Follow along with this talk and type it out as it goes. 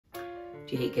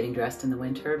Do you hate getting dressed in the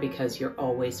winter because you're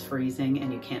always freezing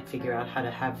and you can't figure out how to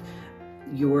have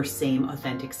your same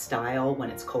authentic style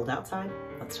when it's cold outside?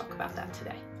 Let's talk about that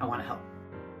today. I want to help.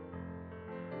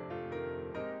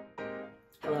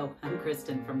 Hello, I'm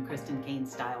Kristen from Kristen Cain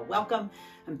Style. Welcome.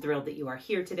 I'm thrilled that you are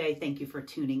here today. Thank you for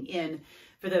tuning in.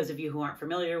 For those of you who aren't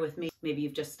familiar with me, maybe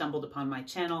you've just stumbled upon my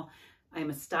channel. I am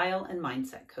a style and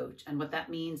mindset coach. And what that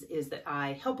means is that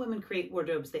I help women create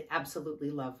wardrobes they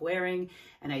absolutely love wearing.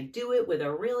 And I do it with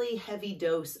a really heavy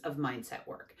dose of mindset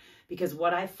work. Because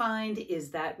what I find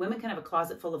is that women can have a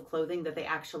closet full of clothing that they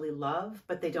actually love,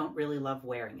 but they don't really love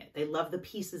wearing it. They love the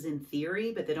pieces in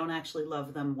theory, but they don't actually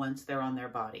love them once they're on their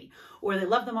body. Or they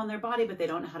love them on their body, but they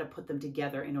don't know how to put them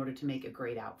together in order to make a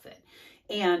great outfit.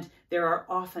 And there are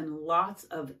often lots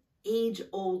of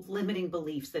age-old limiting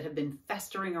beliefs that have been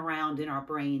festering around in our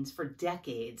brains for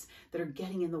decades that are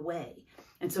getting in the way.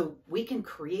 And so we can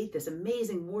create this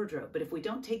amazing wardrobe, but if we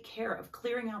don't take care of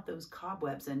clearing out those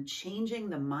cobwebs and changing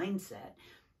the mindset,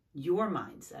 your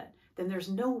mindset, then there's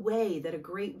no way that a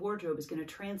great wardrobe is going to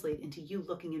translate into you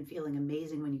looking and feeling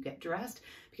amazing when you get dressed,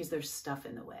 because there's stuff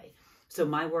in the way. So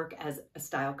my work as a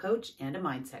style coach and a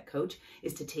mindset coach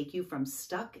is to take you from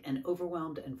stuck and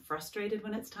overwhelmed and frustrated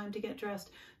when it's time to get dressed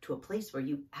to a place where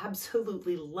you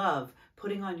absolutely love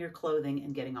putting on your clothing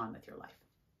and getting on with your life.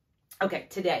 Okay,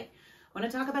 today I want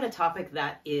to talk about a topic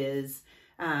that is,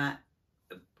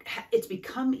 it's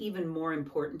become even more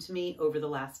important to me over the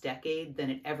last decade than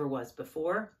it ever was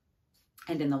before.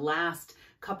 And in the last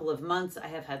couple of months, I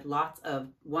have had lots of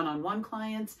one-on-one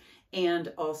clients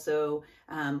and also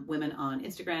women on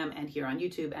Instagram and here on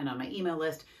YouTube and on my email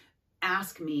list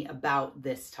ask me about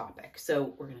this topic.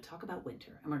 So we're going to talk about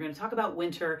winter, and we're going to talk about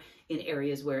winter in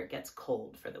areas where it gets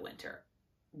cold for the winter.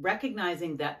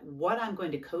 Recognizing that what I'm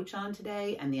going to coach on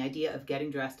today and the idea of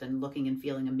getting dressed and looking and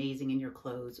feeling amazing in your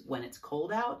clothes when it's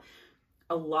cold out,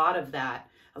 a lot of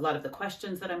the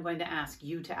questions that I'm going to ask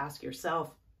you to ask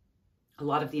yourself, a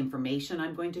lot of the information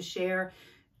I'm going to share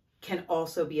can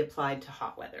also be applied to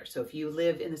hot weather. So if you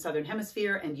live in the Southern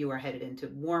Hemisphere and you are headed into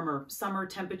warmer summer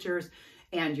temperatures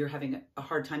and you're having a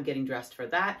hard time getting dressed for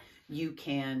that, you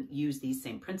can use these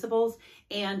same principles.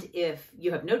 And if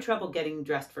you have no trouble getting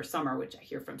dressed for summer, which I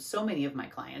hear from so many of my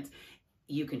clients,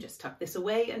 you can just tuck this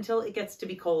away until it gets to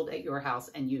be cold at your house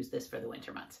and use this for the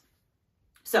winter months.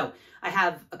 So I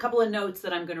have a couple of notes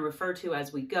that I'm going to refer to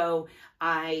as we go.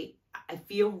 I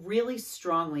feel really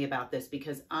strongly about this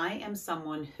because I am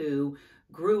someone who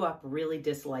grew up really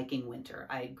disliking winter.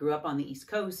 I grew up on the East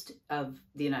Coast of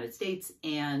the United States,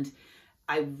 and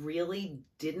I really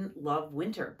didn't love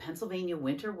winter. Pennsylvania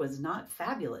winter was not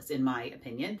fabulous, in my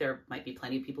opinion. There might be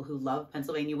plenty of people who love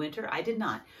Pennsylvania winter. I did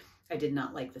not. I did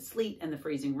not like the sleet and the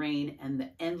freezing rain and the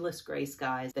endless gray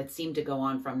skies that seemed to go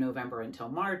on from November until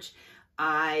March.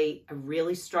 I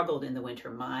really struggled in the winter.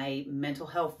 My mental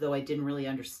health, though I didn't really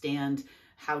understand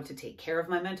how to take care of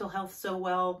my mental health so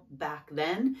well back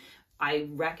then, I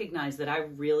recognized that I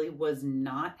really was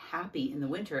not happy in the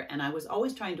winter, and I was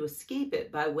always trying to escape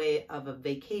it by way of a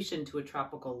vacation to a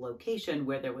tropical location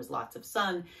where there was lots of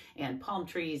sun and palm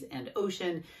trees and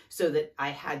ocean, so that I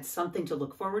had something to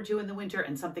look forward to in the winter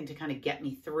and something to kind of get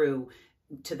me through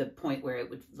to the point where it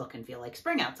would look and feel like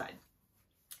spring outside.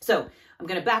 So I'm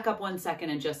going to back up 1 second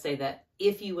and just say that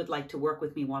if you would like to work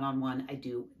with me one-on-one, I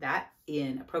do that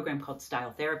in a program called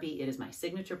Style Therapy. It is my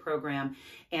signature program,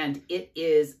 and it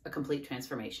is a complete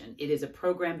transformation. It is a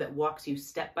program that walks you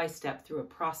step by step through a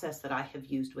process that I have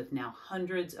used with now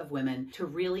hundreds of women to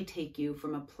really take you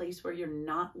from a place where you're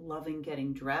not loving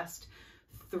getting dressed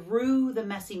through the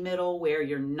messy middle where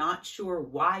you're not sure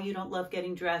why you don't love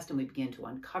getting dressed, and we begin to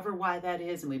uncover why that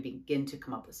is, and we begin to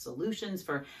come up with solutions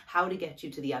for how to get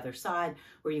you to the other side,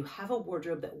 where you have a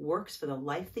wardrobe that works for the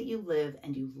life that you live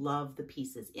and you love the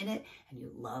pieces in it and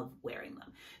you love wearing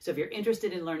them. So if you're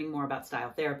interested in learning more about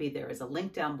Style Therapy, there is a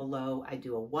link down below. I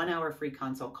do a 1-hour free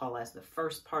consult call as the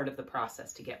first part of the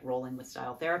process to get rolling with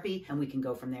Style Therapy, and we can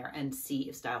go from there and see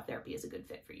if Style Therapy is a good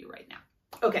fit for you right now.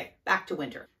 Okay, back to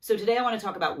winter. So today I want to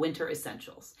talk about winter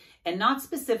essentials, and not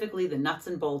specifically the nuts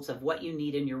and bolts of what you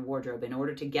need in your wardrobe in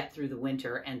order to get through the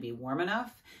winter and be warm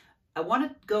enough. I want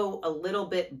to go a little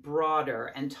bit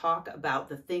broader and talk about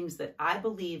the things that I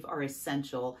believe are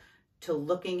essential to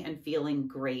looking and feeling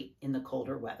great in the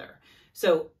colder weather.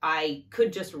 So I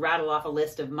could just rattle off a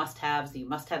list of must-haves. You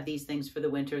must have these things for the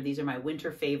winter. These are my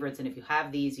winter favorites, and if you have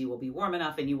these, you will be warm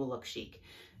enough and you will look chic.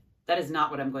 That is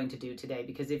not what I'm going to do today,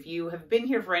 because if you have been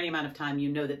here for any amount of time, you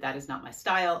know that that is not my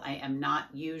style. I am not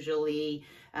usually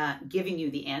giving you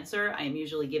the answer. I am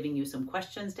usually giving you some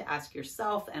questions to ask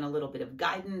yourself and a little bit of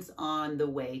guidance on the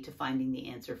way to finding the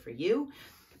answer for you.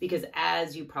 because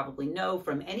as you probably know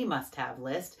from any must-have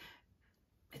list,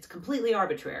 it's completely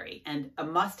arbitrary. And a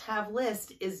must-have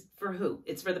list is for who?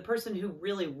 It's for the person who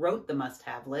really wrote the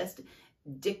must-have list,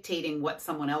 dictating what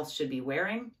someone else should be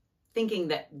wearing, thinking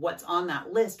that what's on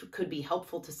that list could be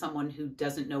helpful to someone who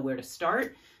doesn't know where to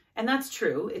start. And that's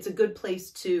true. It's a good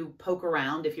place to poke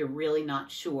around if you're really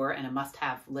not sure and a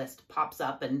must-have list pops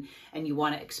up and you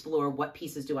want to explore what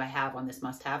pieces do I have on this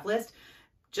must-have list.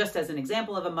 Just as an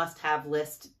example of a must-have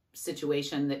list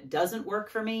situation that doesn't work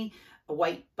for me, a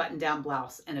white button-down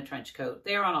blouse and a trench coat.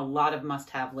 They are on a lot of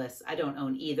must-have lists. I don't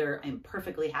own either. I'm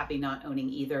perfectly happy not owning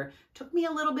either. Took me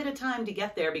a little bit of time to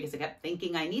get there because I kept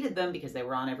thinking I needed them because they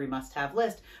were on every must-have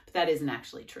list, but that isn't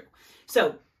actually true.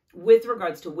 So with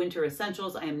regards to winter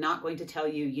essentials, I am not going to tell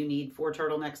you you need 4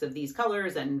 turtlenecks of these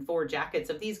colors and 4 jackets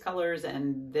of these colors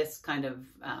and this kind of,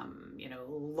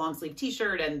 long sleeve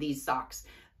t-shirt and these socks.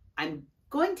 I'm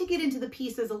going to get into the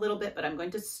pieces a little bit, but I'm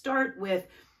going to start with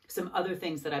some other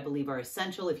things that I believe are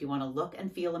essential if you want to look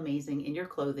and feel amazing in your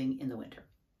clothing in the winter.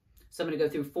 So I'm going to go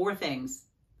through 4 things,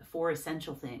 the 4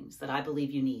 essential things that I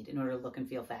believe you need in order to look and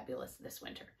feel fabulous this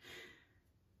winter.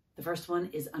 The first one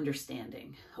is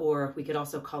understanding, or we could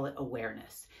also call it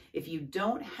awareness. If you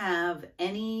don't have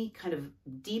any kind of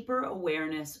deeper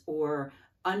awareness or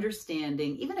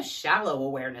understanding, even a shallow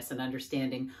awareness and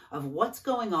understanding of what's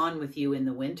going on with you in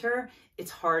the winter,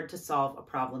 it's hard to solve a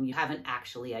problem you haven't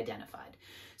actually identified.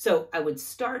 So I would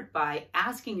start by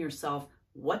asking yourself,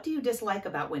 what do you dislike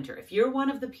about winter? If you're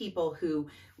one of the people who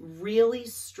really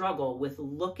struggle with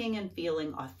looking and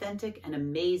feeling authentic and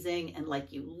amazing and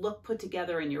like you look put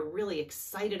together and you're really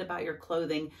excited about your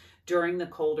clothing during the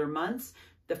colder months,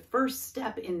 the first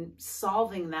step in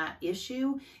solving that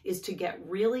issue is to get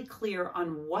really clear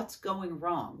on what's going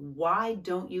wrong. Why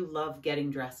don't you love getting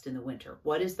dressed in the winter?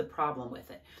 What is the problem with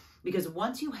it? Because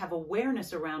once you have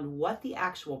awareness around what the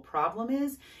actual problem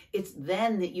is, it's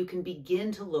then that you can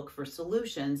begin to look for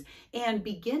solutions and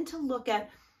begin to look at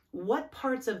what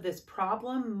parts of this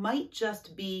problem might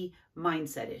just be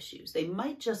mindset issues. They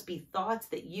might just be thoughts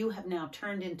that you have now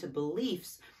turned into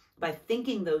beliefs by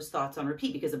thinking those thoughts on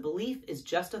repeat, because a belief is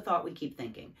just a thought we keep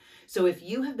thinking. So if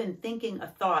you have been thinking a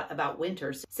thought about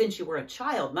winter since you were a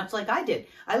child, much like I did,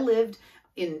 I lived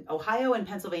in Ohio and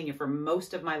Pennsylvania for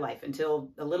most of my life until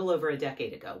a little over a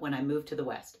decade ago when I moved to the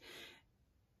West.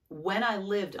 When I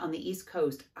lived on the East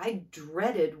Coast, I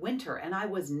dreaded winter and I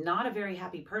was not a very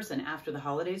happy person after the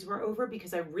holidays were over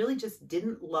because I really just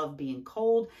didn't love being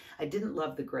cold. I didn't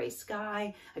love the gray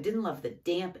sky. I didn't love the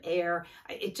damp air.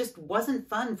 It just wasn't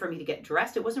fun for me to get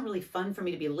dressed. It wasn't really fun for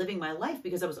me to be living my life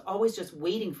because I was always just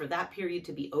waiting for that period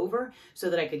to be over so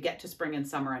that I could get to spring and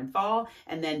summer and fall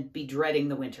and then be dreading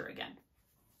the winter again.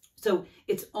 So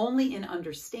it's only in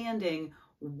understanding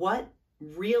what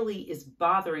really is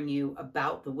bothering you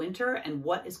about the winter and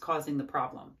what is causing the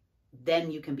problem. Then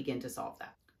you can begin to solve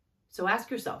that. So ask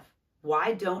yourself,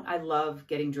 why don't I love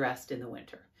getting dressed in the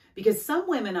winter? Because some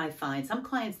women I find, some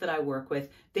clients that I work with,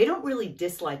 they don't really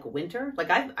dislike winter. Like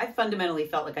I fundamentally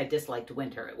felt like I disliked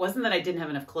winter. It wasn't that I didn't have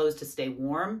enough clothes to stay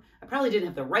warm. I probably didn't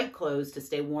have the right clothes to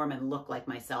stay warm and look like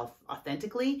myself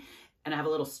authentically. And I have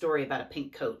a little story about a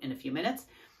pink coat in a few minutes.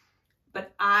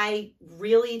 But I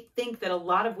really think that a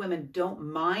lot of women don't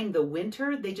mind the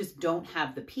winter. They just don't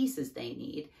have the pieces they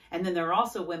need. And then there are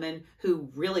also women who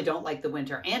really don't like the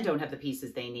winter and don't have the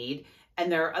pieces they need.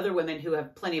 And there are other women who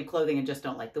have plenty of clothing and just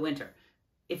don't like the winter.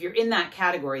 If you're in that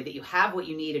category that you have what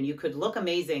you need and you could look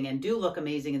amazing and do look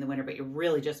amazing in the winter, but you're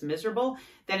really just miserable,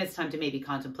 then it's time to maybe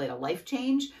contemplate a life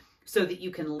change so that you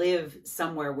can live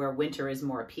somewhere where winter is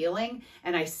more appealing.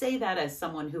 And I say that as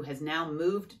someone who has now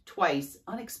moved twice,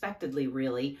 unexpectedly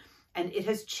really, and it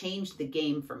has changed the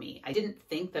game for me. I didn't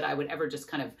think that I would ever just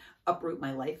kind of uproot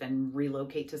my life and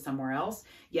relocate to somewhere else,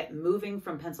 yet moving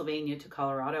from Pennsylvania to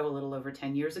Colorado a little over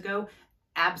 10 years ago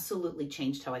absolutely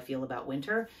changed how I feel about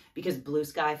winter, because blue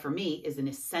sky for me is an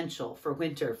essential for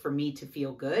winter for me to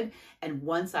feel good. And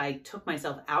once I took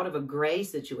myself out of a gray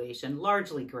situation,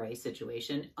 largely gray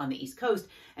situation on the East Coast,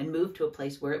 and moved to a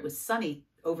place where it was sunny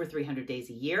over 300 days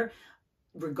a year,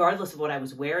 regardless of what I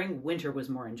was wearing, winter was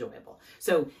more enjoyable.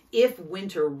 So if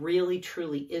winter really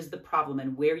truly is the problem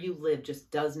and where you live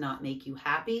just does not make you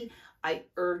happy, I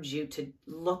urge you to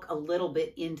look a little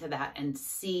bit into that and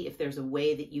see if there's a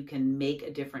way that you can make a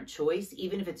different choice,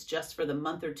 even if it's just for the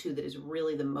month or two that is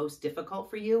really the most difficult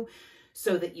for you,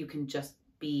 so that you can just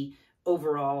be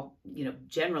overall,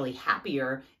 generally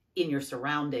happier in your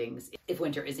surroundings if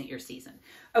winter isn't your season.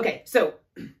 Okay, so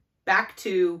back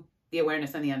to the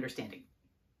awareness and the understanding.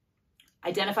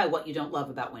 Identify what you don't love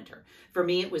about winter. For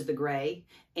me, it was the gray,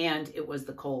 and it was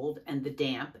the cold and the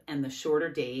damp and the shorter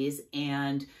days,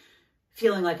 and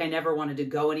feeling like I never wanted to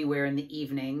go anywhere in the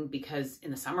evening, because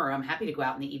in the summer, I'm happy to go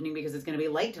out in the evening because it's going to be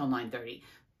late till 9:30.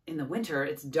 In the winter,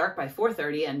 it's dark by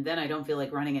 4:30, and then I don't feel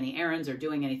like running any errands or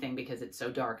doing anything because it's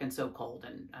so dark and so cold,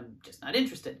 and I'm just not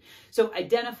interested. So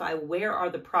identify where are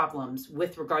the problems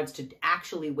with regards to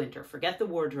actually winter. Forget the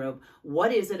wardrobe.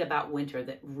 What is it about winter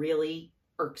that really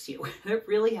irks you? It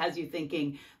really has you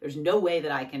thinking, there's no way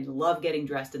that I can love getting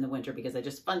dressed in the winter because I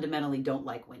just fundamentally don't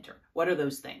like winter. What are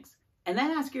those things? And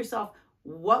then ask yourself,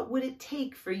 what would it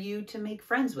take for you to make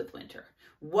friends with winter?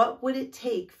 What would it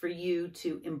take for you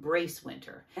to embrace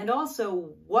winter? And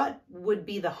also, what would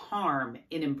be the harm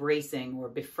in embracing or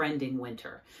befriending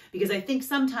winter? Because I think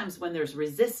sometimes when there's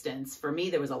resistance, for me,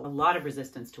 there was a lot of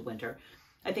resistance to winter.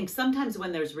 I think sometimes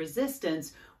when there's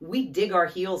resistance, we dig our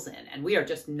heels in and we are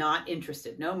just not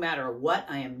interested. No matter what,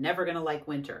 I am never going to like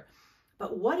winter.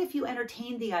 But what if you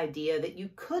entertained the idea that you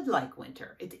could like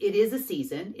winter? It is a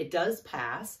season. It does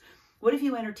pass. What if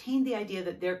you entertained the idea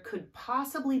that there could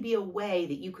possibly be a way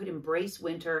that you could embrace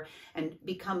winter and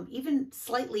become even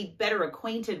slightly better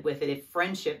acquainted with it if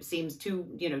friendship seems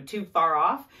too far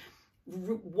off?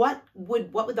 What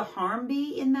would the harm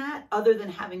be in that, other than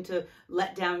having to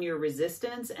let down your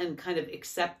resistance and kind of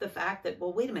accept the fact that,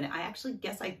 well, wait a minute, I actually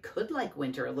guess I could like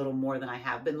winter a little more than I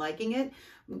have been liking it.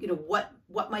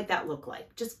 What might that look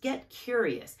like? Just get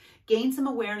curious. Gain some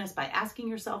awareness by asking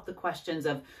yourself the questions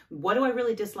of, what do I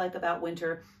really dislike about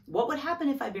winter? What would happen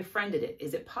if I befriended it?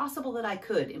 Is it possible that I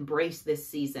could embrace this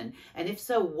season? And if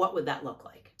so, what would that look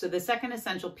like? So the second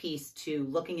essential piece to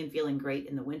looking and feeling great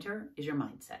in the winter is your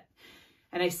mindset.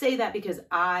 And I say that because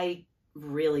I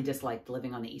really disliked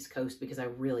living on the East Coast because I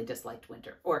really disliked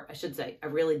winter. Or I should say, I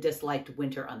really disliked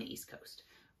winter on the East Coast.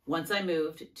 Once I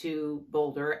moved to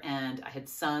Boulder and I had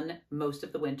sun most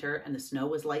of the winter and the snow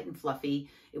was light and fluffy,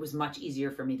 it was much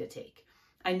easier for me to take.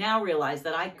 I now realize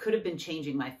that I could have been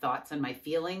changing my thoughts and my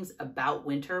feelings about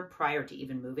winter prior to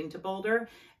even moving to Boulder.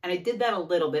 And I did that a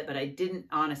little bit, but I didn't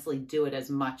honestly do it as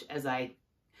much as I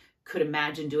could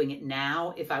imagine doing it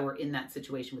now if I were in that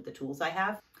situation with the tools I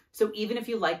have. So even if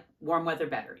you like warm weather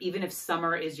better, even if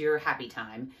summer is your happy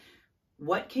time,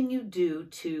 what can you do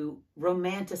to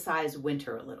romanticize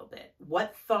winter a little bit?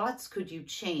 What thoughts could you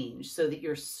change so that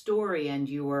your story and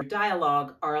your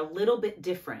dialogue are a little bit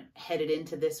different headed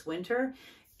into this winter?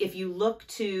 If you look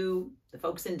to the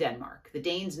folks in Denmark, the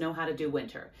Danes know how to do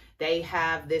winter. They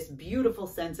have this beautiful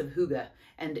sense of hygge,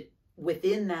 and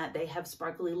within that, they have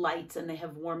sparkly lights and they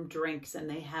have warm drinks and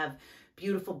they have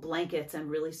beautiful blankets and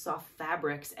really soft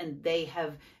fabrics. And they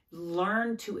have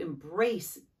learned to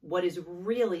embrace what is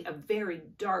really a very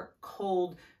dark,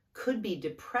 cold, could be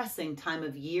depressing time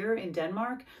of year in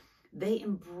Denmark. They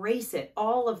embrace it.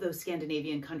 All of those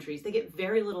Scandinavian countries, they get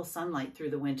very little sunlight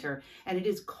through the winter, and it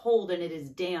is cold and it is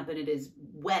damp and it is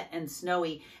wet and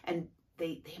snowy, and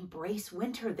they embrace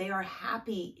winter. They are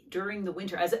happy during the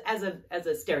winter as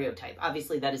a stereotype.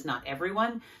 Obviously, that is not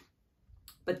everyone,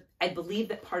 but I believe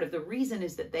that part of the reason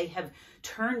is that they have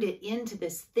turned it into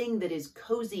this thing that is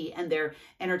cozy, and they're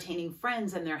entertaining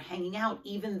friends and they're hanging out,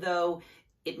 even though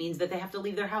it means that they have to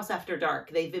leave their house after dark.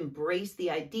 They've embraced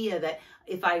the idea that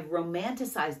if I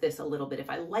romanticize this a little bit, if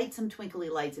I light some twinkly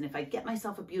lights, and if I get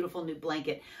myself a beautiful new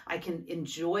blanket, I can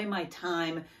enjoy my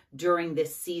time during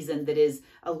this season that is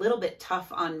a little bit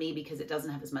tough on me because it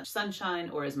doesn't have as much sunshine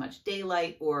or as much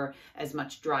daylight or as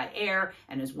much dry air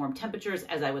and as warm temperatures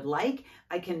as I would like.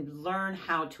 I can learn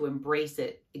how to embrace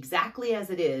it exactly as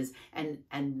it is and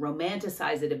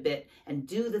romanticize it a bit and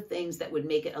do the things that would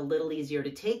make it a little easier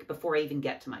to take before I even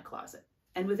get to my closet.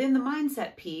 And within the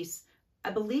mindset piece, I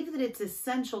believe that it's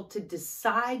essential to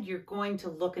decide you're going to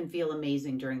look and feel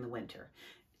amazing during the winter.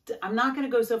 I'm not going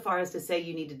to go so far as to say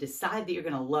you need to decide that you're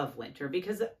going to love winter,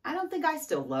 because I don't think I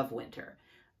still love winter.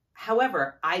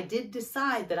 However, I did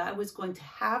decide that I was going to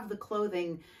have the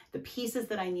clothing, the pieces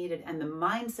that I needed, and the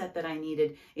mindset that I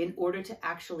needed in order to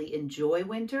actually enjoy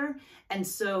winter. And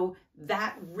so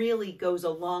that really goes a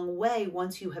long way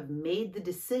once you have made the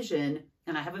decision,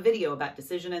 and I have a video about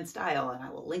decision and style, and I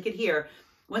will link it here.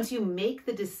 Once you make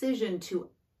the decision to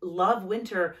love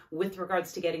winter with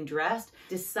regards to getting dressed,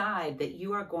 decide that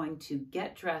you are going to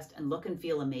get dressed and look and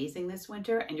feel amazing this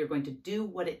winter, and you're going to do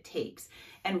what it takes.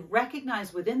 And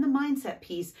recognize within the mindset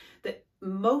piece that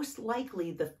most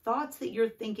likely the thoughts that you're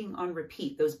thinking on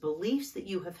repeat, those beliefs that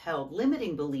you have held,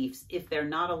 limiting beliefs, if they're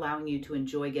not allowing you to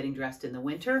enjoy getting dressed in the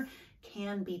winter,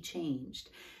 can be changed.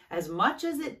 As much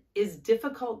as it is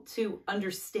difficult to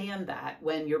understand that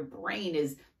when your brain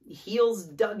is heels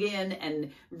dug in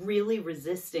and really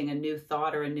resisting a new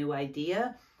thought or a new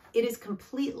idea, it is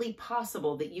completely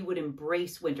possible that you would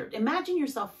embrace winter. Imagine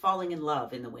yourself falling in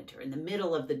love in the winter, in the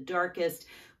middle of the darkest,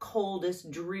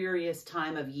 coldest, dreariest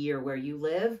time of year where you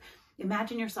live.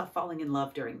 Imagine yourself falling in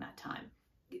love during that time.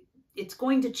 It's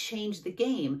going to change the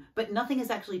game, but nothing has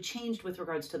actually changed with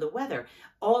regards to the weather.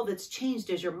 All that's changed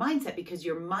is your mindset, because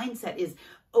your mindset is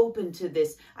open to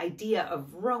this idea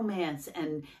of romance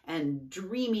and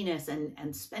dreaminess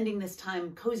and spending this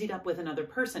time cozied up with another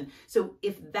person. So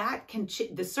if that can,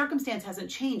 the circumstance hasn't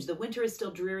changed, the winter is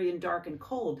still dreary and dark and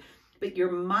cold, but your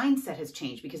mindset has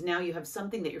changed because now you have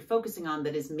something that you're focusing on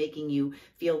that is making you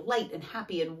feel light and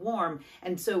happy and warm.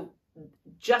 And so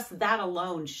just that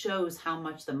alone shows how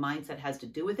much the mindset has to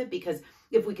do with it, because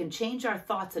if we can change our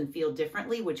thoughts and feel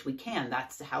differently, which we can,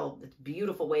 that's how the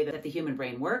beautiful way that the human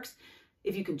brain works.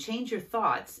 If you can change your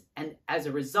thoughts and as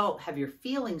a result have your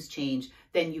feelings change,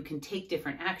 then you can take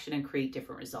different action and create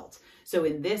different results. So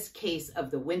in this case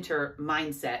of the winter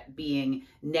mindset being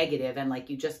negative and like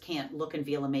you just can't look and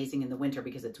feel amazing in the winter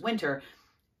because it's winter,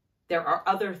 there are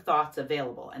other thoughts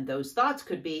available. And those thoughts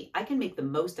could be, I can make the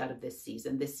most out of this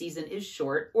season. This season is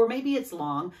short, or maybe it's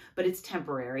long, but it's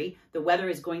temporary. The weather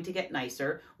is going to get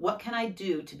nicer. What can I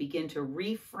do to begin to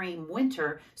reframe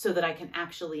winter so that I can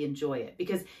actually enjoy it?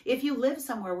 Because if you live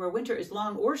somewhere where winter is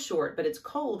long or short, but it's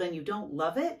cold and you don't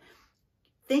love it,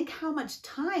 think how much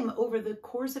time over the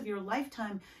course of your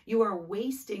lifetime you are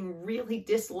wasting really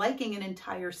disliking an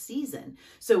entire season.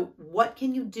 So what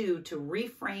can you do to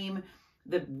reframe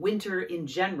the winter in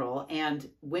general and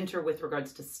winter with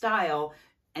regards to style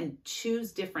and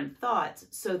choose different thoughts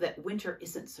so that winter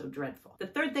isn't so dreadful? The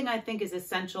third thing I think is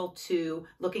essential to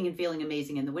looking and feeling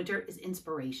amazing in the winter is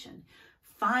inspiration.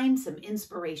 Find some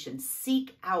inspiration.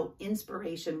 Seek out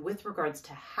inspiration with regards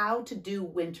to how to do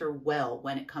winter well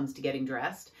when it comes to getting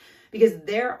dressed, because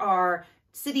there are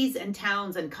cities and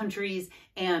towns and countries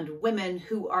and women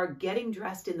who are getting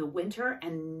dressed in the winter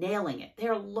and nailing it.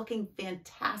 They're looking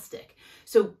fantastic.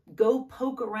 So go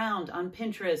poke around on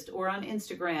Pinterest or on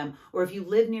Instagram, or if you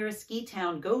live near a ski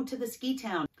town, go to the ski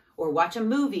town or watch a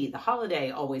movie. The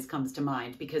Holiday always comes to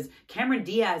mind because Cameron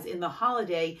Diaz in The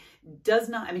Holiday does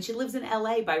not, I mean, she lives in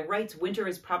LA. By rights, winter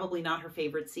is probably not her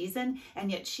favorite season,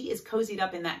 and yet she is cozied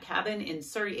up in that cabin in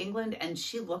Surrey, England, and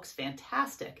she looks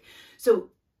fantastic.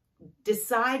 So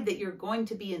decide that you're going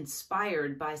to be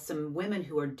inspired by some women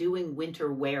who are doing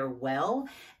winter wear well,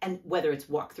 and whether it's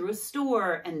walk through a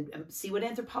store and see what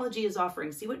Anthropologie is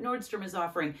offering, see what Nordstrom is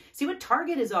offering, see what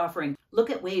Target is offering. Look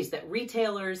at ways that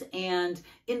retailers and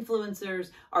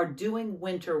influencers are doing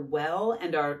winter well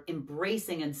and are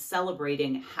embracing and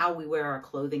celebrating how we wear our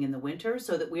clothing in the winter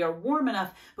so that we are warm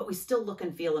enough, but we still look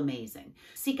and feel amazing.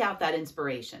 Seek out that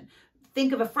inspiration.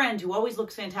 Think of a friend who always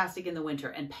looks fantastic in the winter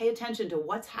and pay attention to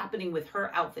what's happening with her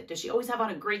outfit. Does she always have on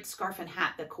a great scarf and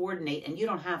hat that coordinate and you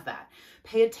don't have that?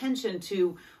 Pay attention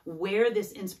to where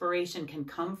this inspiration can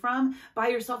come from. Buy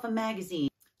yourself a magazine.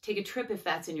 Take a trip if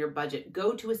that's in your budget.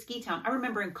 Go to a ski town. I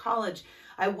remember in college,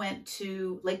 I went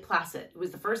to Lake Placid. It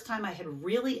was the first time I had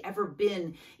really ever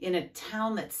been in a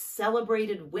town that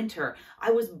celebrated winter. I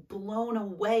was blown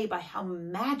away by how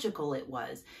magical it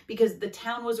was because the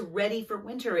town was ready for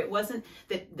winter. It wasn't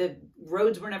that the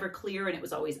roads were never clear and it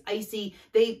was always icy.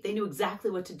 They knew exactly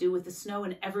what to do with the snow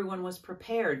and everyone was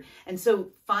prepared. And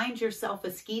so find yourself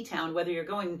a ski town, whether you're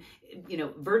going,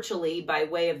 virtually by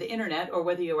way of the internet or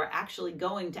whether you are actually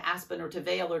going to Aspen or to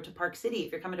Vail or to Park City.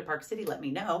 If you're coming to Park City, let me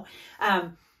know.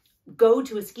 Go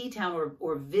to a ski town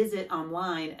or visit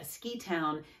online a ski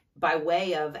town by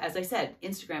way of, as I said,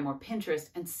 Instagram or Pinterest,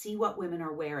 and see what women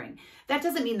are wearing. That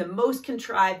doesn't mean the most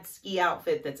contrived ski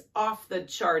outfit that's off the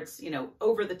charts,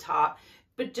 over the top,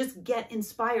 but just get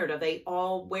inspired. Are they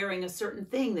all wearing a certain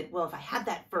thing that, well, if I had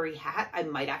that furry hat, I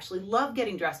might actually love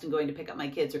getting dressed and going to pick up my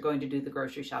kids or going to do the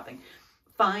grocery shopping.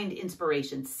 Find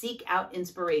inspiration. Seek out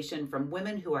inspiration from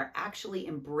women who are actually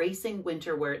embracing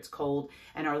winter where it's cold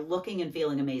and are looking and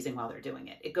feeling amazing while they're doing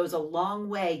it. It goes a long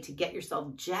way to get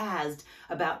yourself jazzed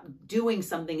about doing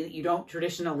something that you don't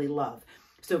traditionally love.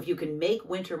 So if you can make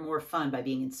winter more fun by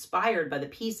being inspired by the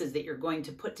pieces that you're going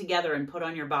to put together and put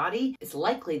on your body, it's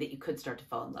likely that you could start to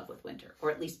fall in love with winter,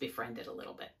 or at least befriend it a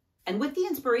little bit. And with the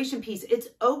inspiration piece, it's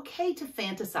okay to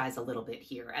fantasize a little bit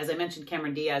here. As I mentioned,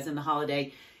 Cameron Diaz in The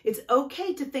Holiday, it's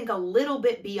okay to think a little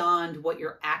bit beyond what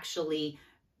you're actually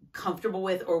comfortable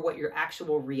with or what your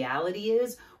actual reality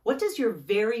is. What does your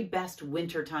very best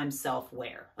wintertime self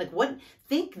wear?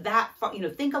 Think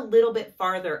a little bit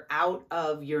farther out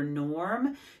of your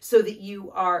norm so that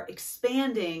you are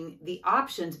expanding the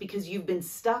options, because you've been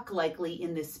stuck likely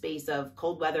in this space of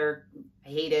cold weather, I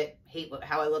hate it, hate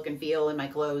how I look and feel in my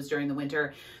clothes during the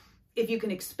winter. If you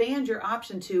can expand your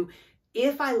option to,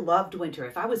 if I loved winter,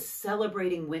 if I was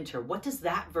celebrating winter, what does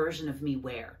that version of me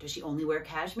wear? Does she only wear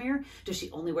cashmere? Does she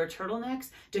only wear turtlenecks?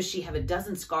 Does she have a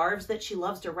dozen scarves that she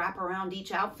loves to wrap around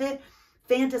each outfit?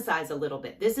 Fantasize a little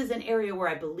bit. This is an area where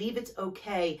I believe it's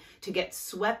okay to get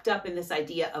swept up in this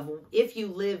idea of, if you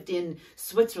lived in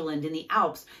Switzerland, in the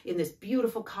Alps, in this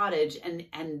beautiful cottage,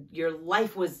 and your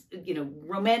life was,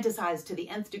 romanticized to the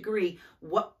nth degree,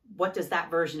 what does that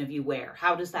version of you wear?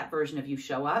 How does that version of you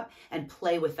show up? And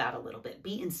play with that a little bit.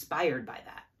 Be inspired by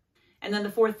that. And then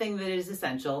the fourth thing that is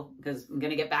essential, because I'm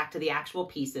going to get back to the actual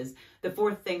pieces, the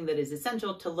fourth thing that is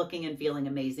essential to looking and feeling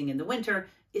amazing in the winter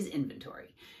is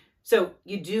inventory. So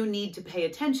you do need to pay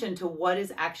attention to what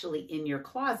is actually in your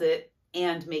closet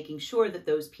and making sure that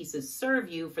those pieces serve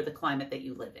you for the climate that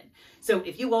you live in. So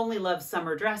if you only love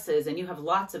summer dresses and you have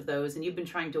lots of those and you've been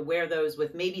trying to wear those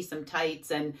with maybe some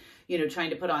tights and, trying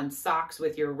to put on socks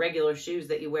with your regular shoes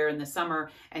that you wear in the summer,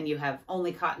 and you have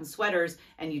only cotton sweaters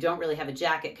and you don't really have a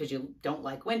jacket because you don't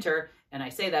like winter. And I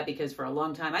say that because for a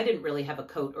long time, I didn't really have a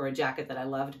coat or a jacket that I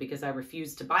loved because I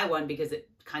refused to buy one because it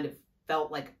kind of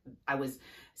felt like I was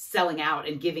selling out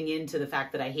and giving in to the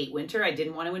fact that I hate winter. I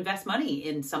didn't want to invest money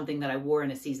in something that I wore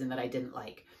in a season that I didn't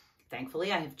like.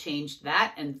 Thankfully, I have changed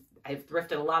that, and I've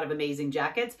thrifted a lot of amazing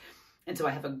jackets. And so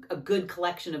I have a good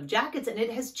collection of jackets, and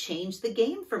it has changed the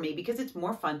game for me because it's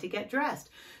more fun to get dressed.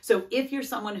 So if you're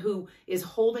someone who is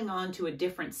holding on to a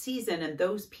different season and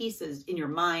those pieces in your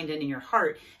mind and in your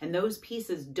heart, and those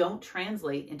pieces don't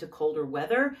translate into colder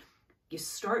weather, you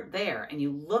start there and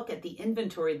you look at the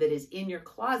inventory that is in your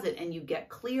closet and you get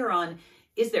clear on,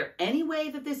 is there any way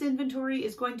that this inventory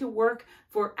is going to work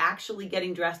for actually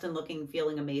getting dressed and looking and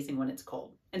feeling amazing when it's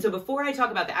cold? And so before I talk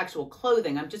about the actual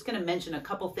clothing, I'm just going to mention a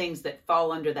couple things that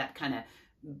fall under that kind of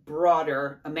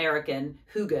broader American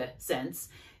hygge sense.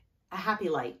 A happy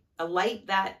light. A light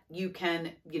that you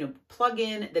can, plug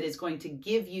in, that is going to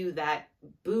give you that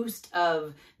boost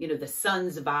of, the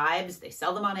sun's vibes. They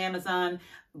sell them on Amazon.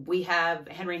 We have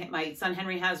my son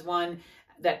Henry has one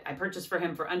that I purchased for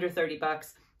him for under 30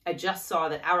 bucks. I just saw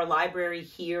that our library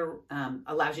here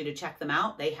allows you to check them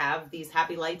out. They have these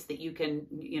happy lights that you can,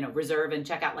 reserve and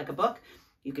check out like a book.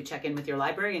 You could check in with your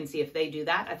library and see if they do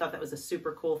that. I thought that was a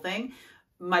super cool thing.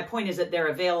 My point is that they're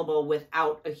available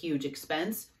without a huge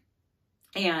expense.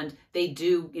 And they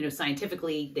do,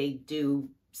 scientifically, they do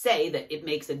say that it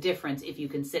makes a difference if you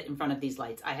can sit in front of these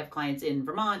lights. I have clients in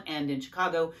Vermont and in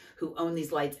Chicago who own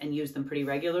these lights and use them pretty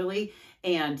regularly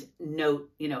and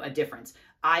note, a difference.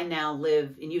 I now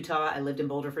live in Utah. I lived in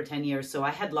Boulder for 10 years, so I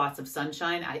had lots of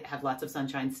sunshine. I have lots of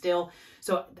sunshine still.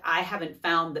 So I haven't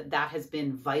found that has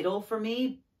been vital for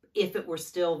me. If it were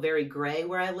still very gray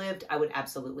where I lived, I would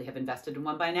absolutely have invested in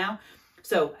one by now.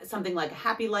 So something like a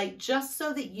happy light, just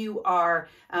so that you are,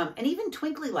 and even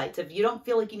twinkly lights, if you don't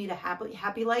feel like you need a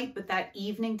happy light, but that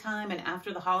evening time and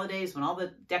after the holidays when all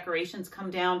the decorations come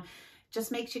down,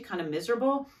 just makes you kind of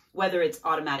miserable. Whether it's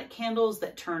automatic candles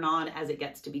that turn on as it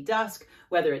gets to be dusk,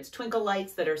 whether it's twinkle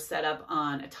lights that are set up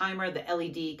on a timer, the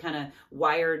LED kind of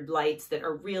wired lights that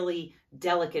are really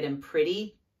delicate and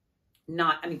pretty.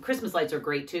 Christmas lights are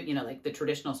great too, like the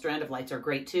traditional strand of lights are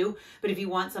great too. But if you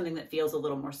want something that feels a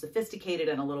little more sophisticated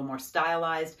and a little more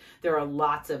stylized, there are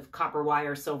lots of copper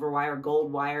wire, silver wire,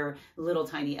 gold wire, little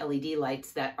tiny LED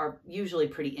lights that are usually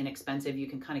pretty inexpensive. You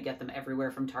can kind of get them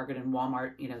everywhere from Target and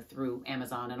Walmart, through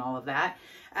Amazon and all of that,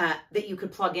 that you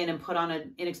could plug in and put on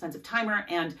an inexpensive timer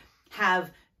and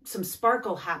have some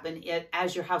sparkle happen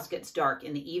as your house gets dark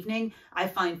in the evening. I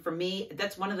find for me,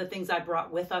 that's one of the things I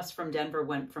brought with us from Denver,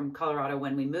 from Colorado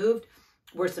when we moved,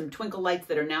 were some twinkle lights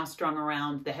that are now strung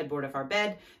around the headboard of our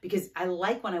bed, because I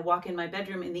like when I walk in my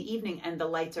bedroom in the evening and the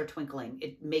lights are twinkling.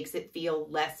 It makes it feel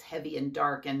less heavy and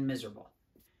dark and miserable.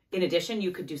 In addition, you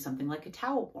could do something like a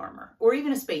towel warmer or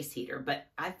even a space heater, but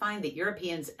I find that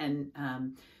Europeans and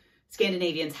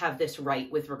Scandinavians have this right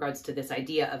with regards to this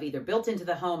idea of either built into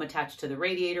the home, attached to the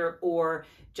radiator, or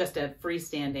just a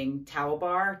freestanding towel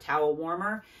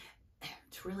warmer.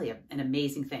 It's really an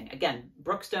amazing thing. Again,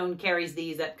 Brookstone carries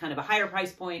these at kind of a higher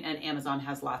price point, and Amazon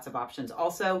has lots of options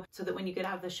also, so that when you get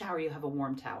out of the shower, you have a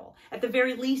warm towel. At the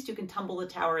very least, you can tumble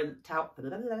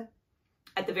the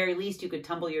At the very least, you could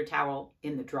tumble your towel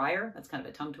in the dryer. That's kind of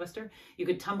a tongue twister. You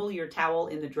could tumble your towel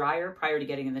in the dryer prior to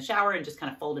getting in the shower and just kind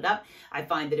of fold it up. I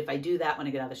find that if I do that when I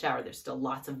get out of the shower, there's still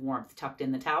lots of warmth tucked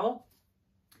in the towel.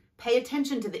 Pay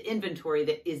attention to the inventory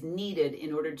that is needed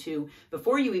in order to,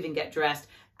 before you even get dressed,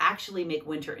 actually make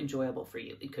winter enjoyable for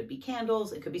you. It could be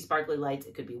candles, it could be sparkly lights,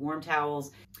 it could be warm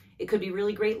towels, it could be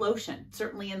really great lotion.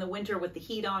 Certainly in the winter with the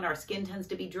heat on, our skin tends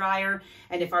to be drier.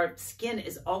 And if our skin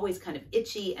is always kind of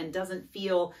itchy and doesn't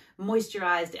feel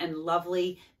moisturized and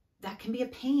lovely, that can be a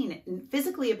pain,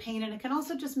 physically a pain, and it can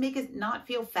also just make us not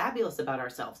feel fabulous about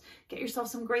ourselves. Get yourself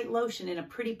some great lotion in a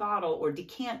pretty bottle, or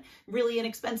decant really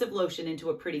inexpensive lotion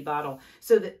into a pretty bottle,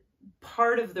 so that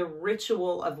part of the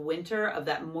ritual of winter, of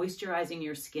that moisturizing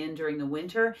your skin during the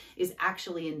winter, is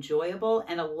actually enjoyable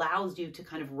and allows you to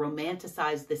kind of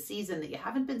romanticize the season that you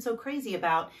haven't been so crazy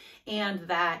about, and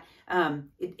that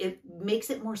it makes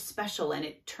it more special, and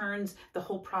it turns the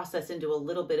whole process into a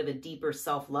little bit of a deeper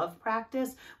self-love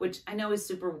practice, which I know is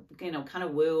super, kind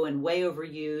of woo and way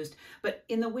overused. But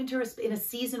in the winter, in a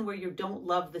season where you don't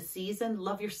love the season,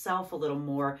 love yourself a little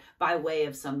more by way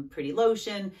of some pretty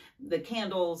lotion, the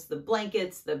candles, the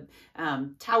blankets, the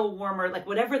towel warmer, like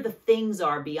whatever the things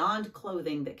are beyond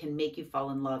clothing that can make you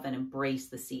fall in love and embrace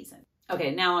the season.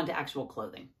 Okay, now on to actual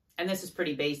clothing. And this is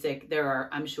pretty basic. There are,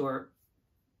 I'm sure,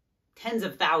 tens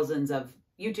of thousands of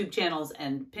YouTube channels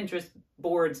and Pinterest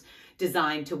boards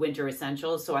designed to winter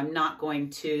essentials. So I'm not going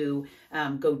to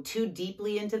go too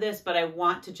deeply into this, but I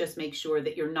want to just make sure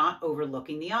that you're not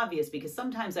overlooking the obvious, because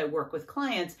sometimes I work with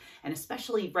clients, and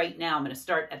especially right now, I'm going to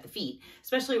start at the feet,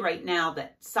 especially right now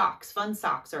that socks, fun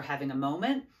socks, are having a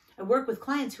moment. I work with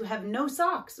clients who have no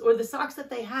socks, or the socks that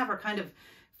they have are kind of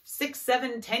 6,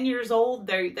 7, 10 years old.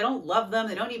 They don't love them.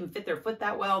 They don't even fit their foot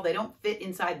that well. They don't fit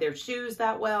inside their shoes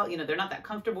that well. You know, they're not that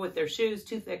comfortable with their shoes,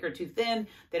 too thick or too thin.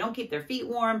 They don't keep their feet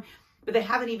warm, but they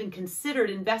haven't even considered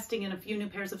investing in a few new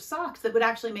pairs of socks that would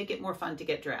actually make it more fun to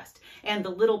get dressed. And the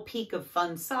little peak of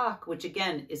fun sock, which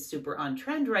again is super on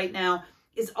trend right now,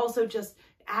 is also just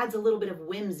adds a little bit of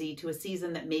whimsy to a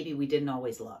season that maybe we didn't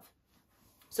always love.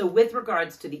 So with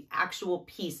regards to the actual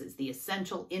pieces, the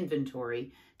essential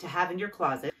inventory to have in your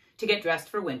closet to get dressed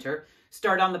for winter,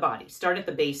 start on the body. Start at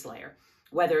the base layer.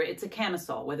 Whether it's a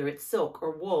camisole, whether it's silk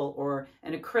or wool or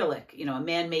an acrylic, you know, a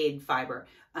man-made fiber,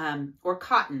 or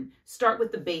cotton, start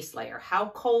with the base layer. How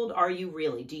cold are you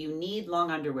really? Do you need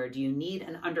long underwear? Do you need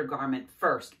an undergarment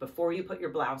first before you put your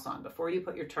blouse on, before you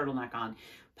put your turtleneck on?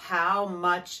 How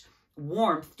much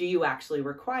warmth do you actually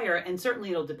require? And certainly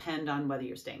it'll depend on whether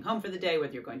you're staying home for the day,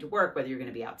 whether you're going to work, whether you're going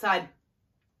to be outside.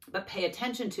 But pay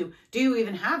attention to, do you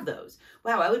even have those?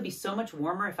 Wow, I would be so much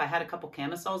warmer if I had a couple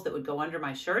camisoles that would go under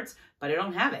my shirts, but I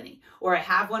don't have any. Or I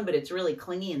have one, but it's really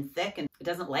clingy and thick and it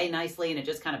doesn't lay nicely and it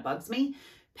just kind of bugs me.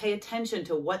 Pay attention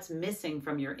to what's missing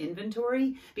from your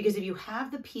inventory, because if you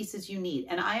have the pieces you need,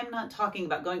 and I am not talking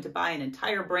about going to buy an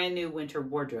entire brand new winter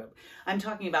wardrobe. I'm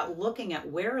talking about looking at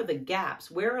where are the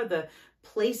gaps, where are the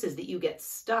places that you get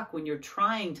stuck when you're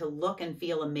trying to look and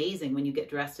feel amazing when you get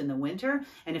dressed in the winter.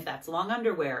 And if that's long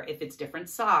underwear, if it's different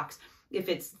socks, if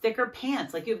it's thicker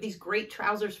pants, like you have these great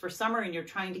trousers for summer and you're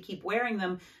trying to keep wearing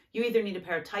them, you either need a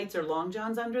pair of tights or long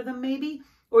johns under them maybe,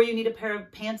 or you need a pair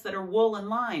of pants that are wool and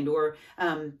lined, or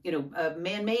you know, a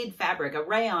man-made fabric, a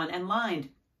rayon and lined,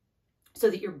 so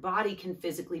that your body can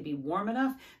physically be warm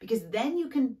enough, because then you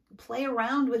can play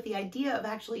around with the idea of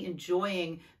actually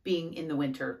enjoying being in the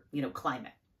winter, you know,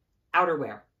 climate.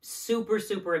 Outerwear, super,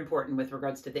 super important with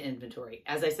regards to the inventory.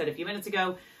 As I said a few minutes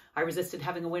ago, I resisted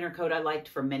having a winter coat I liked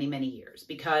for many, many years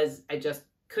because I just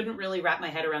couldn't really wrap my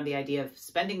head around the idea of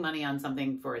spending money on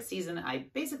something for a season I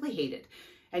basically hated.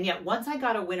 And yet once I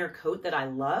got a winter coat that I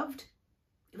loved,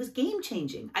 it was game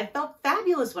changing. I felt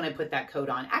fabulous when I put that coat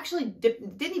on. Actually,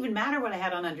 didn't even matter what I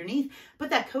had on underneath. Put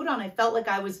that coat on, I felt like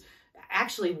I was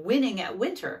actually winning at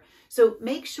winter. So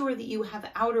make sure that you have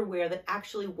outerwear that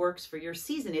actually works for your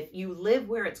season. If you live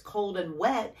where it's cold and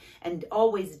wet and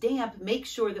always damp, make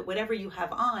sure that whatever you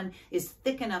have on is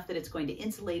thick enough that it's going to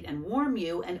insulate and warm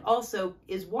you, and also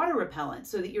is water repellent,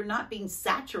 so that you're not being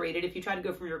saturated if you try to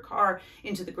go from your car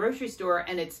into the grocery store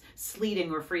and it's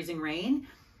sleeting or freezing rain.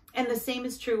 And the same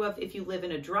is true of if you live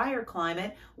in a drier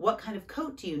climate, what kind of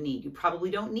coat do you need? You probably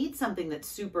don't need something that's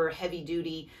super heavy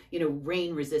duty, you know,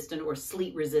 rain resistant or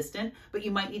sleet resistant, but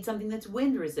you might need something that's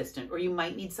wind resistant, or you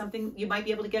might need something, you might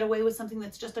be able to get away with something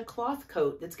that's just a cloth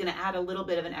coat that's going to add a little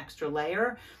bit of an extra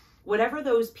layer. Whatever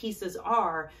those pieces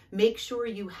are, make sure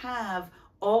you have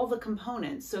all the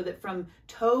components so that from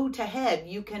toe to head,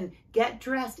 you can get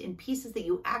dressed in pieces that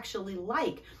you actually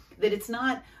like. That it's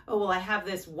not, oh, well, I have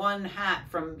this one hat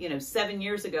from, you know, 7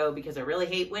 years ago because I really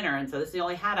hate winter, and so this is the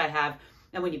only hat I have.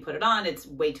 And when you put it on, it's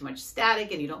way too much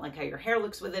static and you don't like how your hair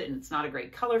looks with it and it's not a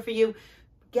great color for you.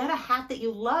 Get a hat that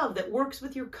you love, that works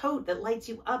with your coat, that lights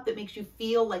you up, that makes you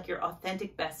feel like your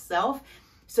authentic best self.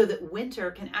 so that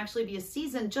winter can actually be a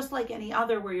season just like any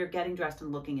other where you're getting dressed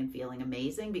and looking and feeling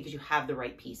amazing because you have the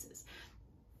right pieces.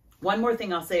 One more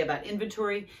thing I'll say about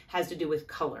inventory has to do with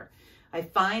color. I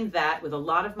find that with a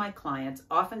lot of my clients,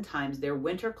 oftentimes their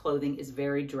winter clothing is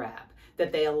very drab,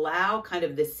 that they allow kind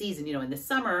of this season, in the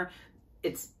summer,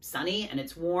 it's sunny and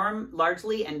it's warm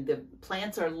largely, and the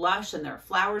plants are lush and there are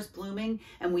flowers blooming,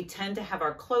 and we tend to have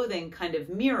our clothing kind of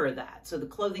mirror that. So the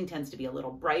clothing tends to be a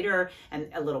little brighter and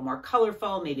a little more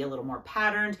colorful, maybe a little more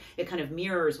patterned. It kind of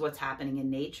mirrors what's happening in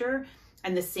nature.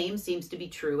 And the same seems to be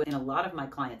true in a lot of my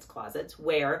clients' closets,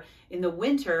 where in the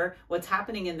winter, what's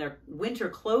happening in their winter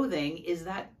clothing is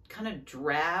that kind of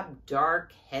drab,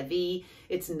 dark, heavy.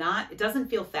 It doesn't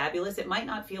feel fabulous. It might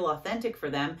not feel authentic for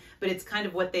them, but it's kind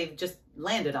of what they've just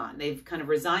landed on. They've kind of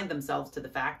resigned themselves to the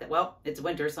fact that, well, it's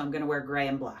winter, so I'm going to wear gray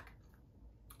and black.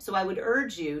 So I would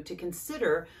urge you to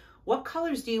consider, what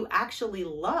colors do you actually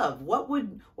love?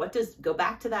 Go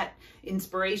back to that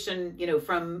inspiration,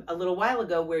 from a little while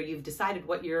ago where you've decided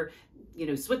what your,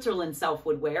 Switzerland self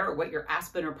would wear, or what your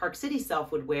Aspen or Park City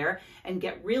self would wear, and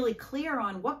get really clear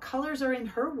on what colors are in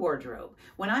her wardrobe.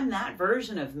 When I'm that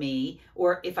version of me,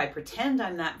 or if I pretend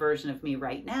I'm that version of me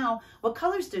right now, what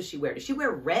colors does she wear? Does she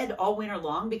wear red all winter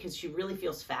long because she really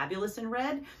feels fabulous in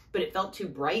red, but it felt too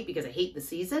bright because I hate the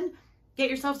season? Get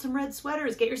yourself some red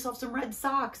sweaters, get yourself some red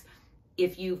socks.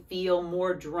 If you feel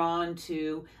more drawn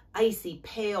to icy,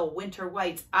 pale winter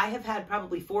whites, I have had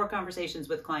probably 4 conversations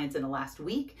with clients in the last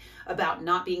week about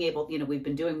not being able, we've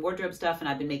been doing wardrobe stuff and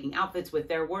I've been making outfits with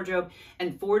their wardrobe,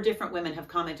 and 4 different women have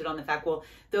commented on the fact, well,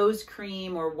 those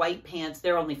cream or white pants,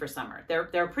 they're only for summer.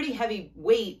 They're pretty heavy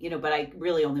weight, but I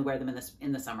really only wear them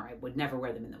in the summer. I would never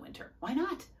wear them in the winter. Why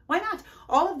not? Why not?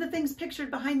 All of the things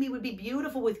pictured behind me would be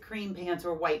beautiful with cream pants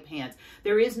or white pants.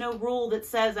 There is no rule that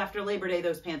says after Labor Day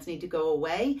those pants need to go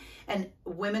away, and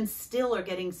women still are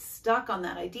getting stuck on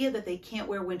that idea that they can't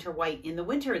wear winter white in the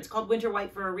winter. It's called winter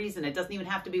white for a reason. It doesn't even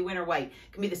have to be winter white.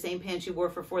 It can be the same pants you wore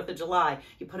for 4th of July.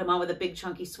 You put them on with a big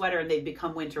chunky sweater and they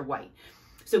become winter white.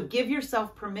 So give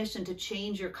yourself permission to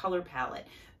change your color palette.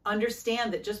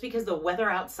 Understand that just because the weather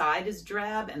outside is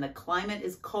drab and the climate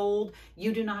is cold,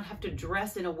 you do not have to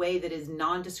dress in a way that is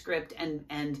nondescript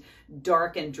and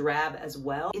dark and drab as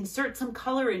well. Insert some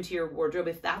color into your wardrobe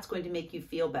if that's going to make you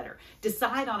feel better.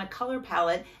 Decide on a color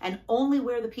palette and only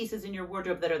wear the pieces in your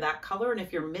wardrobe that are that color. And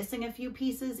if you're missing a few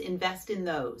pieces, invest in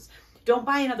those. Don't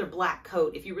buy another black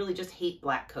coat if you really just hate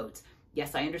black coats.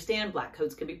 Yes, I understand black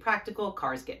coats can be practical.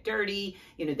 Cars get dirty.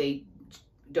 They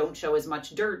don't show as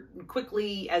much dirt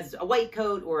quickly as a white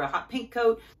coat or a hot pink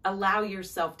coat. Allow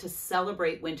yourself to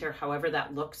celebrate winter however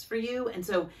that looks for you. And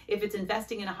so if it's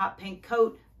investing in a hot pink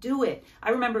coat, do it. I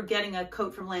remember getting a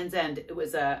coat from Land's End. It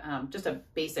was just a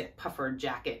basic puffer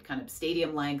jacket, kind of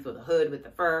stadium length with a hood with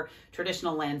the fur,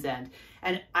 traditional Land's End.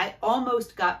 And I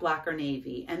almost got black or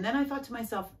navy. And then I thought to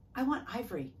myself, I want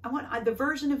ivory. I want the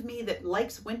version of me that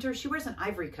likes winter. She wears an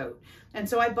ivory coat. And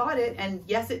so I bought it, and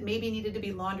yes, it maybe needed to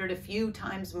be laundered a few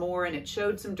times more, and it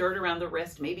showed some dirt around the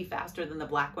wrist, maybe faster than the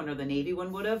black one or the navy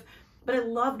one would have. But I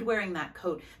loved wearing that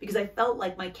coat because I felt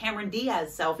like my Cameron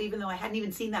Diaz self, even though I hadn't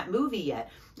even seen that movie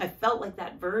yet. I felt like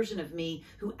that version of me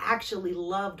who actually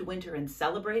loved winter and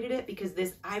celebrated it because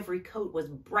this ivory coat was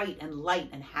bright and light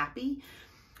and happy.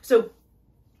 So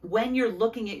when you're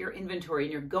looking at your inventory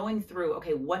and you're going through,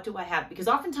 okay, what do I have? Because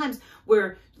oftentimes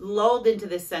we're lulled into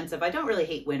this sense of, I don't really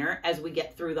hate winter as we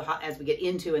get through as we get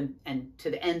into and to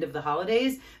the end of the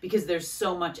holidays, because there's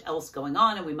so much else going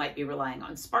on, and we might be relying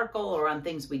on sparkle or on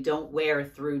things we don't wear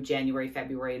through January,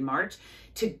 February, and March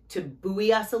to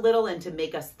buoy us a little and to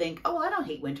make us think, oh, well, I don't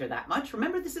hate winter that much.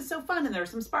 Remember, this is so fun, and there are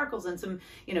some sparkles and some,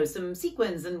 some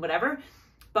sequins and whatever.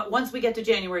 But once we get to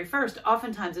January 1st,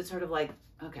 oftentimes it's sort of like,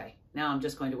 okay, now I'm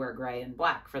just going to wear gray and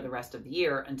black for the rest of the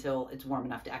year until it's warm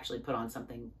enough to actually put on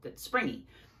something that's springy.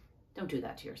 Don't do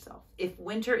that to yourself. If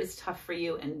winter is tough for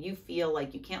you and you feel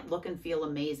like you can't look and feel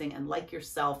amazing and like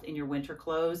yourself in your winter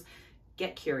clothes,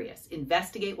 get curious,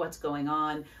 investigate what's going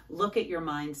on, look at your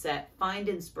mindset, find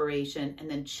inspiration, and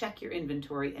then check your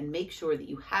inventory and make sure that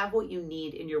you have what you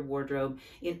need in your wardrobe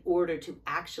in order to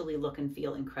actually look and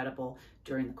feel incredible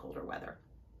during the colder weather.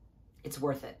 It's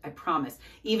worth it, I promise.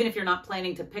 Even if you're not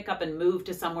planning to pick up and move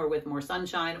to somewhere with more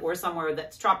sunshine or somewhere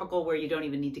that's tropical where you don't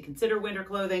even need to consider winter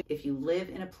clothing, if you live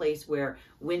in a place where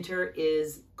winter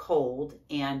is cold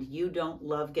and you don't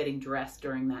love getting dressed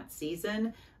during that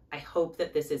season, I hope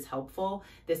that this is helpful.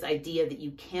 This idea that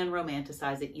you can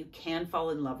romanticize it, you can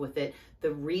fall in love with it.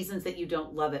 The reasons that you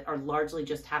don't love it are largely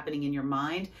just happening in your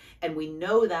mind. And we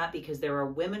know that because there are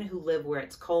women who live where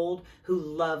it's cold who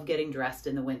love getting dressed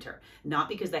in the winter. Not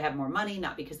because they have more money,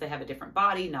 not because they have a different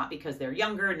body, not because they're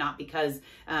younger, not because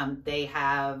they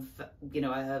have,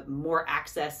 more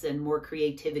access and more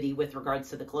creativity with regards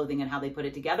to the clothing and how they put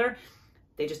it together.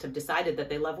 They just have decided that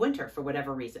they love winter for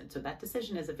whatever reason. So that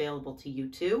decision is available to you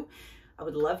too. I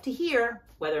would love to hear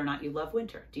whether or not you love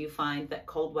winter. Do you find that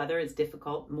cold weather is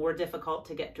more difficult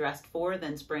to get dressed for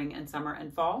than spring and summer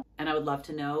and fall? And I would love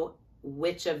to know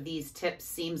which of these tips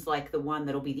seems like the one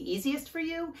that'll be the easiest for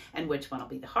you and which one will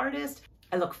be the hardest.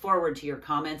 I look forward to your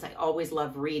comments. I always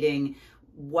love reading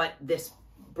what this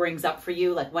brings up for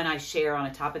you. Like when I share on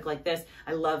a topic like this,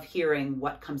 I love hearing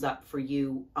what comes up for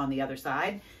you on the other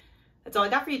side. That's all I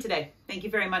got for you today. Thank you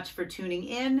very much for tuning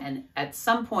in. And at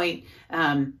some point,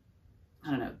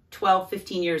 12,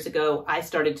 15 years ago, I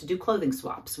started to do clothing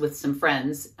swaps with some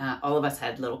friends. All of us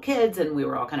had little kids and we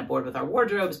were all kind of bored with our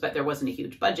wardrobes, but there wasn't a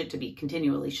huge budget to be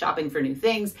continually shopping for new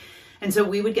things. And so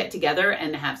we would get together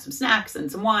and have some snacks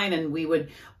and some wine, and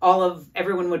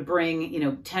everyone would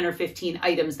bring, 10 or 15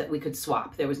 items that we could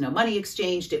swap. There was no money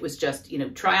exchanged. It was just,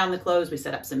 try on the clothes. We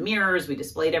set up some mirrors. We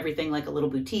displayed everything like a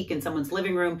little boutique in someone's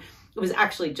living room. It was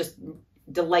actually just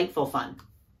delightful fun.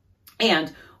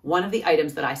 And one of the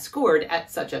items that I scored at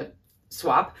such a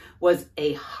swap was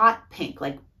a hot pink,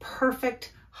 like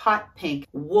perfect hot pink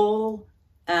wool,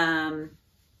 like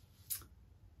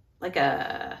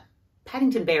a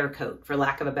Paddington Bear coat, for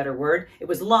lack of a better word. It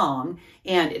was long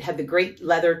and it had the great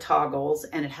leather toggles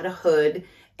and it had a hood,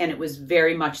 and it was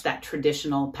very much that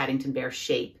traditional Paddington Bear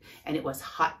shape, and it was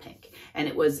hot pink. And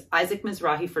it was Isaac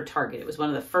Mizrahi for Target. It was one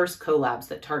of the first collabs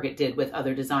that Target did with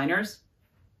other designers.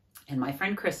 And my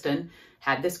friend Kristen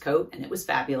had this coat and it was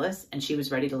fabulous, and she was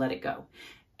ready to let it go.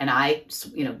 And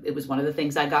it was one of the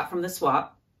things I got from the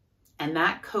swap, and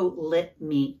that coat lit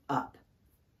me up.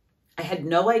 I had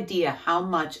no idea how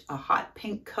much a hot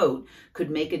pink coat could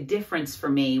make a difference for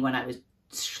me when I was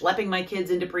schlepping my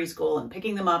kids into preschool and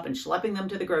picking them up and schlepping them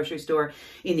to the grocery store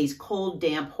in these cold,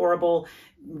 damp, horrible,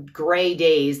 gray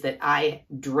days that I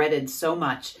dreaded so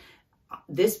much.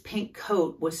 This pink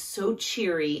coat was so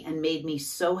cheery and made me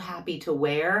so happy to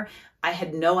wear. I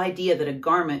had no idea that a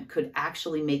garment could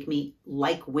actually make me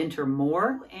like winter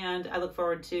more. And I look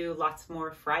forward to lots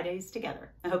more Fridays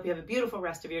together. I hope you have a beautiful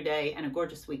rest of your day and a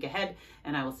gorgeous week ahead,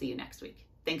 and I will see you next week.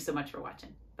 Thanks so much for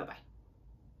watching. Bye-bye.